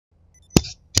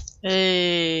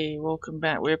Hey, welcome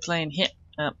back. We're playing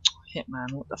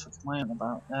Hitman. What the fuck am I on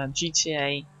about?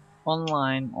 GTA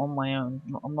Online on my own.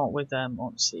 I'm not with them,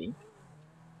 obviously.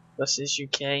 This is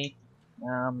UK.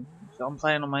 So I'm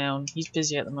playing on my own. He's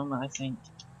busy at the moment, I think.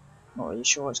 Not really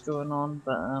sure what's going on,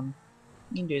 but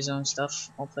he can do his own stuff.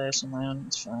 I'll play this on my own.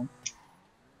 It's fine.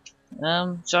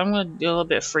 So I'm gonna do a little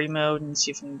bit of free mode and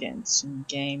see if we can get into some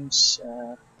games.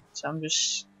 So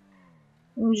this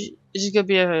is gonna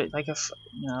be like a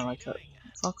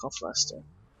fuck off, Lester.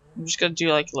 I'm just gonna do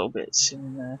like little bits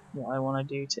in what I want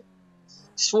to do.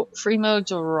 Free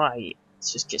mode's alright. It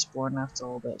just gets boring after a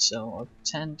little bit, so I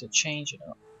tend to change it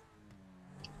up.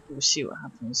 We'll see what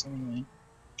happens anyway.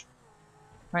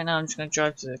 Right now, I'm just gonna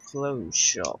drive to the clothes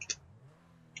shop.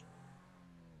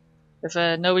 If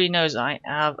nobody knows, I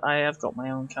have got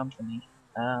my own company.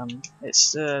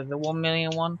 It's the 1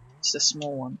 million one. It's the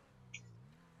small one.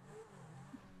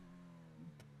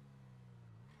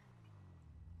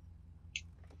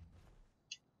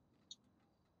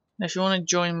 If you want to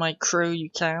join my crew,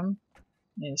 you can.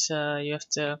 It's you have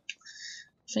to.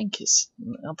 I think it's.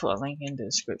 I'll put a link in the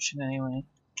description anyway.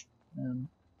 So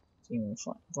you can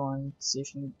go on, see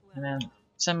if you can, and then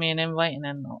send me an invite, and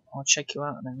then I'll check you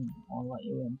out, and then I'll let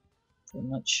you in. Pretty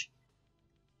much.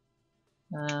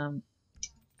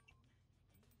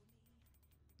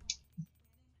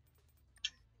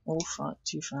 Oh fuck!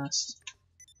 Too fast.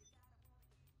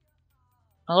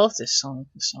 I love this song.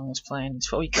 The song is playing. It's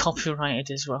probably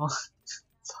copyrighted as well.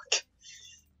 Fuck.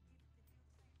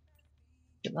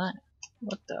 Look at that.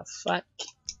 What the fuck?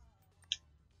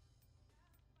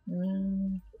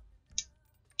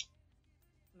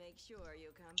 Make sure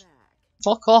you come back.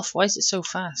 Fuck off. Why is it so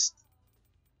fast?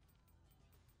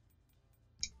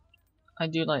 I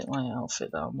do like my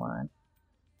outfit that I'm wearing.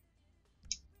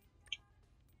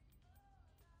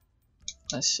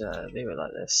 Let's leave it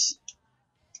like this.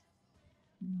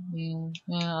 Yeah,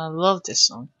 I love this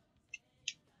song.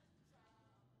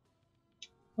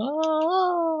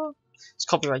 Oh, it's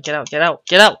copyright. Get out! Get out!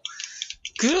 Get out!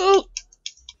 Go!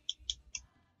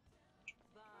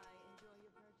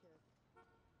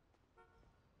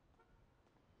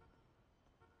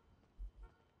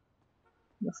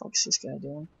 What the fuck is this guy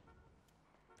doing?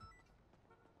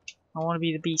 I want to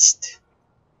be the beast.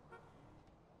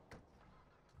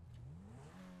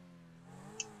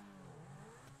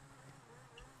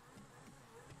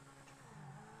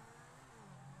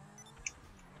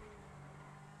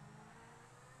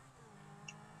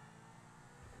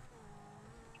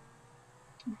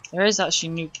 There is actually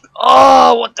new.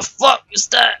 Oh, what the fuck was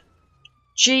that?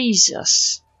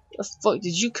 Jesus! Where the fuck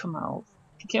did you come out?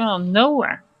 You came out of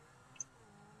nowhere.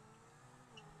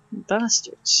 You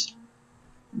bastards!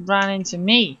 Ran into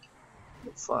me.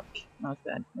 Oh, fuck. That was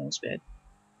bad. That was bad.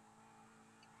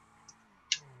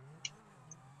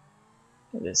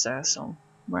 Look at this asshole.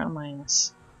 Right on my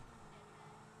ass.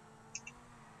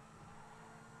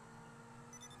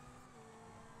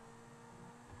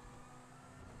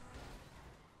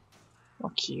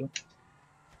 Fuck you.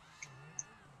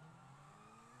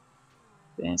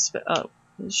 Didn't spit up.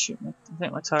 He's shooting. I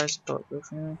think my tires are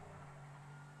bulletproof anyway.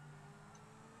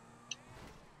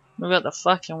 Move out the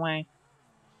fucking way.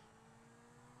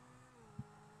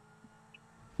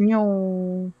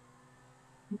 No.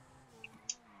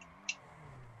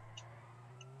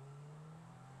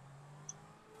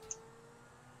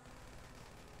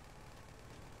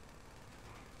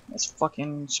 Let's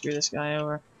fucking screw this guy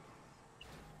over.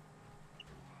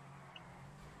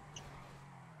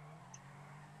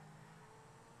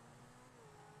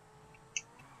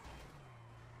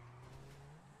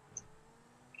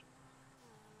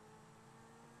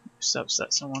 Just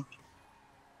upset someone.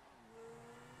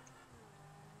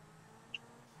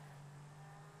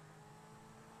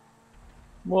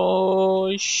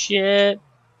 Whoa, shit.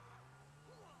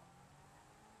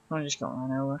 I'm just going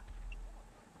on over.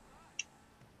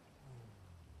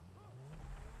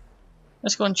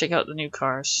 Let's go and check out the new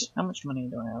cars. How much money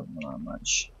do I have? Not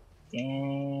much.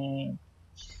 Dang.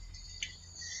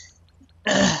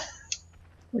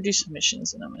 We'll do some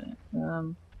missions in a minute.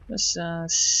 Let's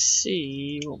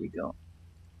see what we got.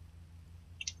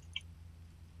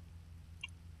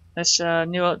 This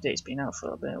new update's been out for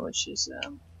a bit, which is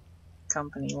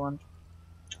company one.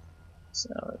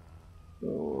 So,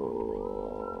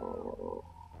 oh,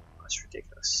 that's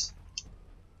ridiculous.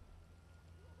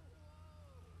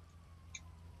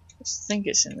 I think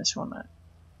it's in this one.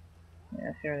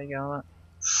 Yeah, here they go.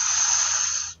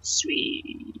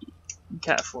 Sweet. You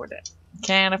can't afford it. You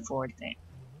can't afford that.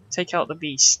 Take out the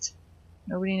beast.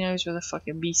 Nobody knows where the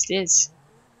fucking beast is.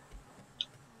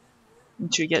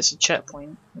 Until he gets a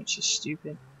checkpoint, which is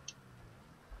stupid.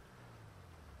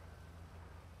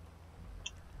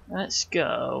 Let's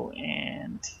go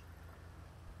and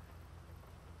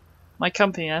my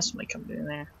company. That's my company in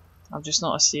there. I'm just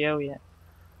not a CO yet.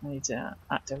 I need to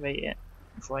activate it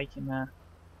before I can.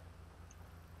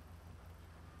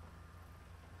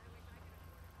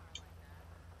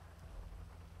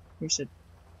 Who said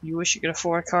you wish you could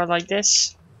afford a car like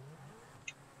this?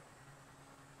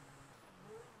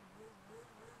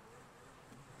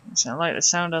 I like the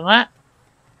sound of that.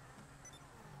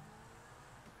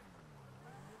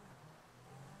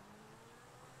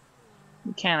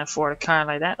 You can't afford a car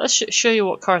like that. Let's show you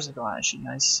what cars I got actually,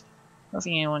 guys. I don't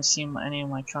think anyone's seen any of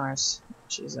my cars,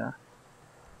 which is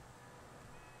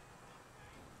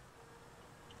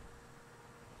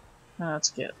let's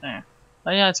get there.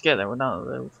 Oh yeah, let's get there without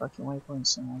the fucking waypoints,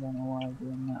 so I don't know why I'm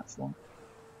doing that for.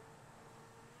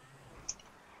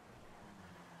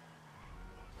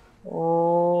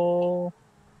 Oh,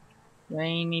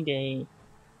 rainy day.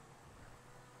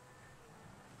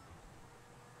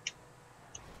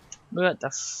 Look at the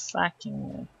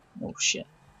fucking way. Oh shit.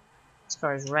 This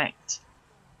car is wrecked.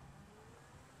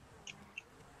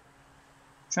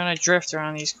 Trying to drift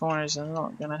around these corners is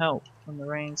not gonna help when the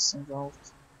rain's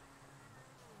involved.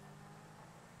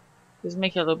 Just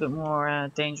make it a little bit more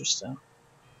dangerous though.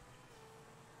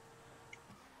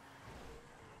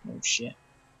 Oh shit.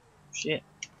 Shit.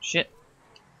 Shit.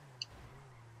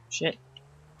 Shit.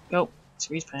 Go.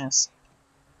 Squeeze past.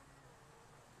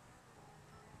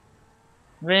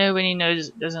 If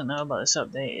anybody doesn't know about this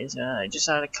update, is just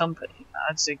add a company.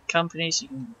 Adds a company so you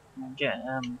can get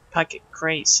packet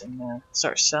crates and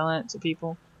start selling it to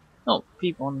people. Not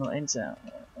people on the internet.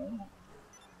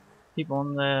 People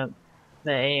on the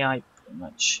AI pretty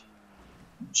much.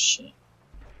 Oh, shit.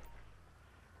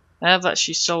 I have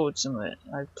actually sold some of it.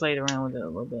 I've played around with it a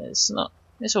little bit.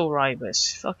 It's alright, but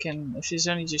it's fucking. If there's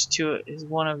only just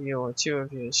one of you or two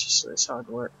of you, it's hard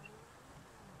work.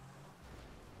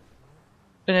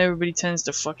 And everybody tends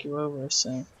to fuck you over,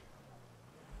 so.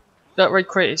 That red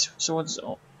crate is someone's,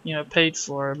 paid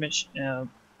for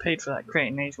paid for that crate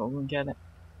and they will get it.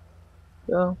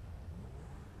 So.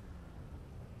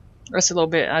 That's a little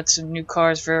bit. Add some new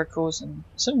cars, vehicles, and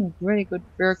some really good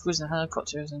vehicles and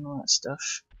helicopters and all that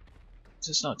stuff. So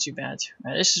it's not too bad.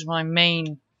 Right, this is my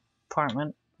main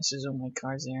apartment. This is all my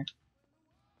cars there.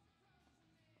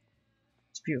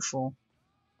 It's beautiful.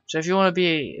 So if you want to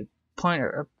be a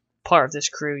part of this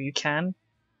crew, you can.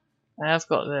 I have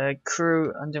got the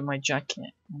crew under my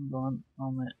jacket on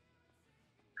it.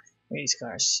 These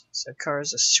cars. So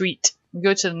cars are sweet. We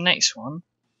go to the next one.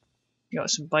 We got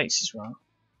some bikes as well.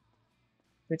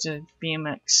 Go to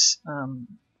BMX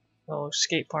little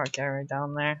skate park area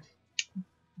down there.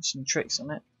 Some tricks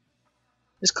on it.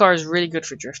 This car is really good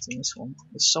for drifting. This one,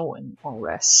 the Salt and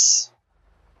RS.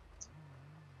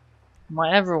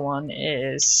 My other one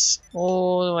is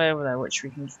all the way over there, which we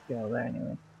can go there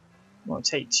anyway. Won't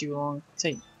take too long.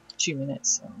 Take 2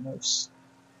 minutes at most.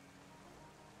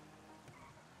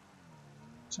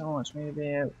 Someone wants me to be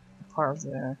a part of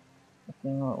their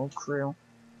fucking little crew.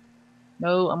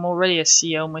 No, I'm already a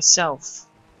CO myself.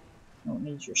 Don't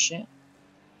need your shit.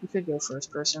 You could go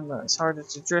first person, but it's harder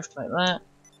to drift like that.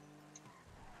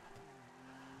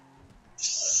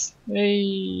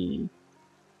 Hey.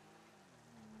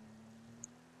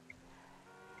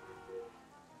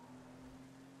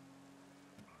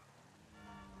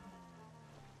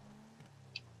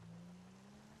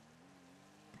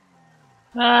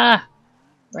 Ah!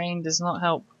 Rain does not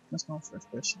help. Let's go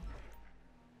first person.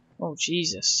 Oh,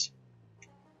 Jesus.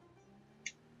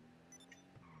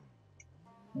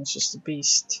 It's just a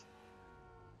beast.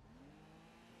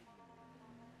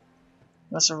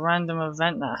 That's a random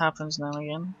event that happens now and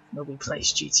again. Nobody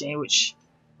plays GTA, which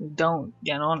we don't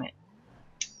get on it.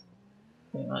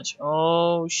 Pretty much.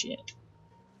 Oh, shit.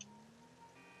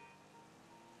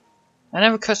 I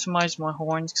never customized my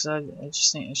horns because I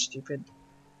just think they're stupid.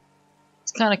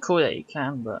 It's kind of cool that you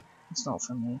can, but it's not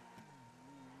for me.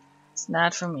 It's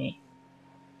not for me.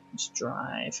 Let's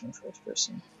drive in first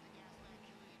person.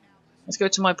 Let's go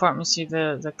to my apartment and see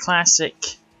the classic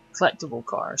collectible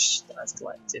cars that I've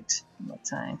collected in my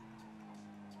time.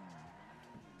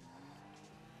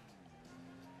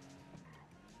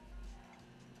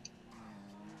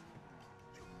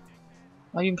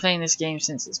 I've been playing this game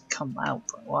since it's come out.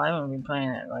 Well, I haven't been playing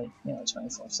it like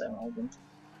 24/7. I've been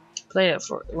played it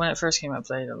for when it first came out. I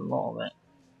played a lot of it.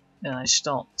 Then I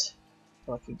stopped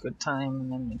for like a good time,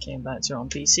 and then I came back to it on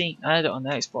PC. I had it on the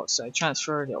Xbox, so I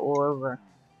transferred it all over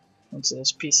onto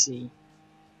this PC,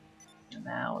 and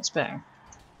now it's better.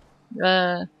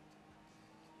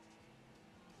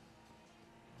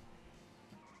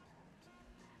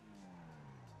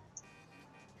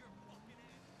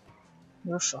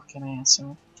 You're a fucking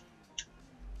asshole.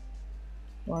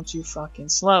 Why aren't you fucking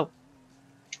slow?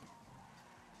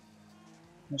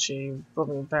 Actually,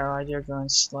 probably a better idea going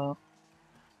slow.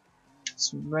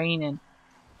 It's raining.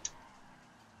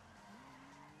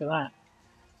 Look at that.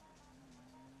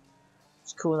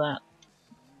 It's cool that.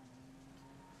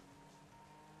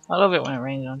 I love it when it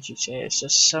rains on GTA. It's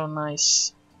just so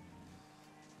nice.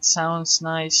 Sounds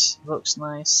nice. Looks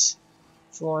nice.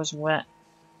 Floor's wet.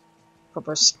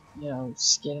 Proper, you know,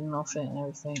 skidding off it and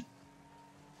everything.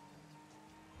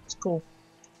 It's cool.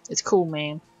 It's cool,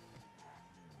 man.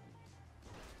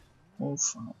 Oh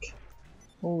fuck.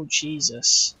 Oh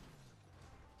Jesus.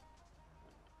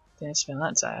 Didn't expect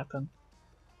that to happen.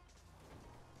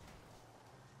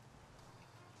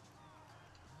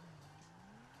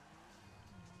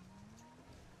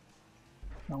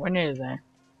 No, we're nearly there.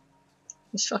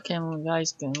 This fucking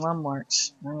guy's getting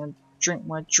landmarks. I'm gonna drink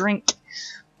my drink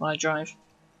while I drive.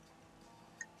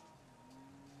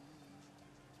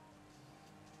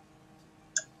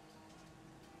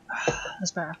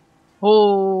 That's better.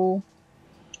 Oh,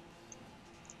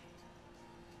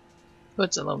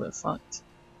 hood's a little bit fucked.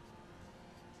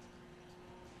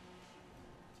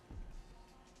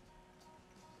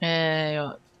 Hey,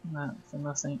 no, for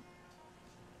nothing.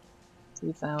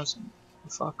 3,000.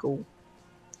 Fuck all.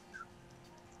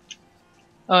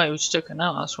 Oh, it was taken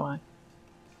out, that's why.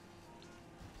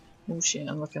 Oh shit,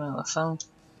 I'm looking at the phone.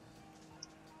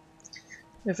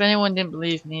 If anyone didn't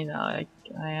believe me that I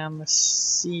am a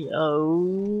CO.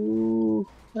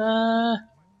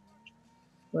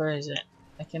 Where is it?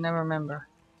 I can never remember.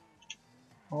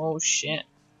 Oh shit.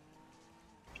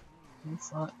 Oh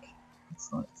fuck. Oh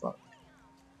fuck, fuck.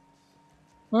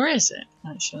 Where is it,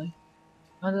 actually?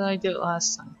 How did I do it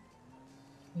last time?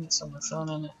 I think it's on my phone,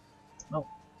 isn't it? Nope.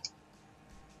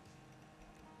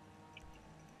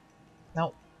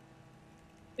 Nope.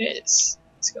 It's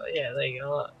got, yeah, there you go,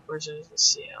 look. Where's the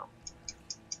CL?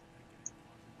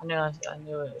 I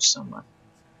knew it was somewhere.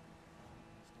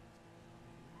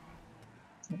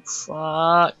 Oh,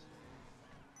 fuck.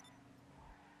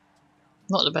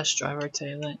 Not the best driver, I tell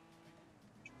you that.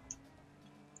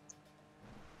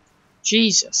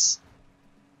 Jesus.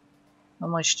 How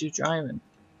much do you driving?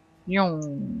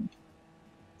 Young.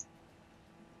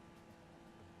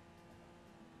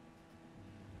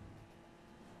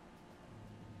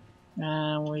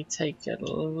 And we take a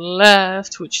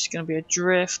left, which is going to be a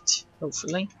drift,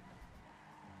 hopefully.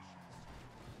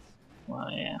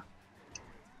 Well, yeah.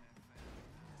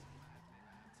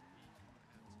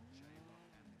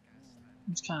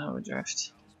 It's kind of a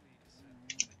drift.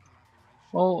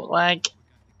 Oh, lag.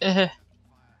 A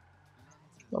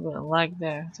little bit of lag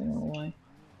there, I don't know why.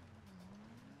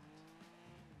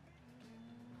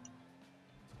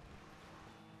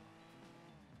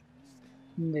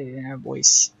 There,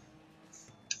 boys.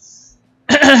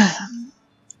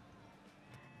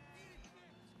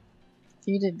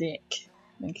 Eat a dick.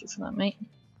 Thank you for that, mate.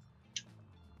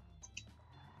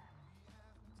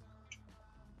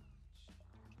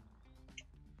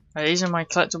 These are my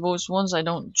collectibles. Ones I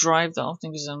don't drive that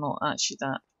often because I'm not actually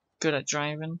that good at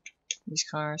driving these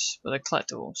cars, but they're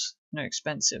collectibles. They're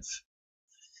expensive.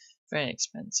 Very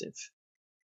expensive.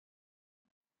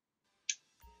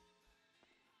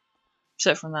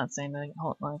 Except from that thing, the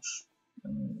hot knife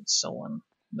and so on.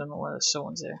 I don't know why the so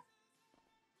on's there.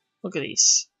 Look at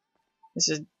these. This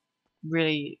is a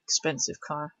really expensive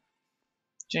car.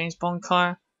 James Bond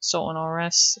car, Sultan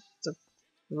RS, the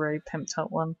very pimped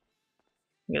out one.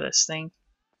 Look at this thing.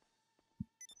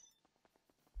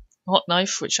 Hot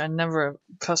knife, which I never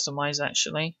customized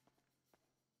actually.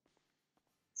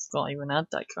 Forgot I even had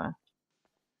that car.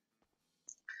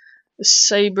 The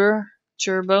Sabre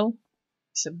Turbo.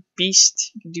 It's a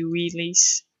beast. You can do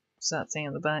wheelies. It's that thing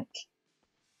at the back.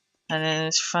 And then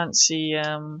this fancy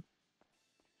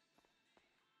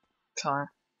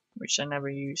car, which I never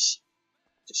use.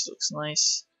 Just looks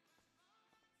nice.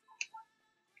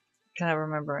 Can't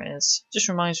remember what it is. Just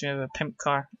reminds me of a pimp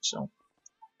car, so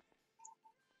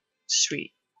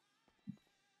sweet. I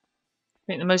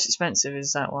think the most expensive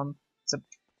is that one,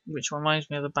 which reminds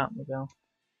me of the Batmobile.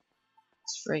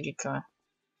 It's a very good car.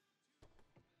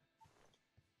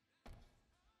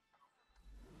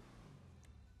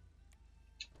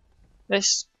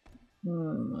 This,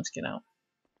 let's get out.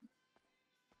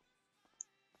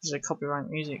 There's a copyright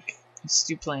music. It's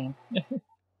still playing,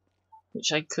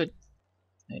 which I could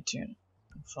tune.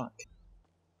 Oh, fuck.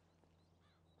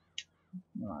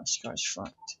 No, this car's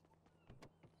fucked.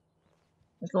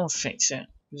 Let's go and fix it.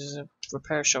 There's a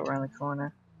repair shop around the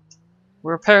corner.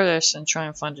 We'll repair this and try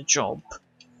and find a job.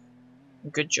 A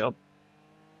good job.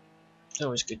 There's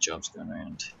always good jobs going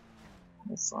around.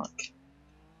 Oh fuck.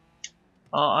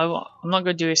 I'm not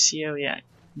gonna do a CO yet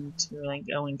until like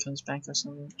Owen comes back or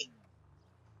something.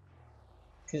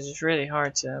 Because it's really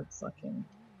hard to fucking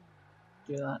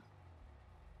do that.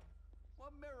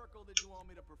 What miracle did you want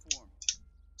me to perform?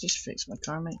 Just fix my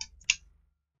car, mate.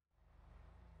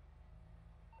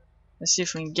 Let's see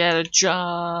if we can get a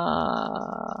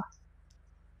job.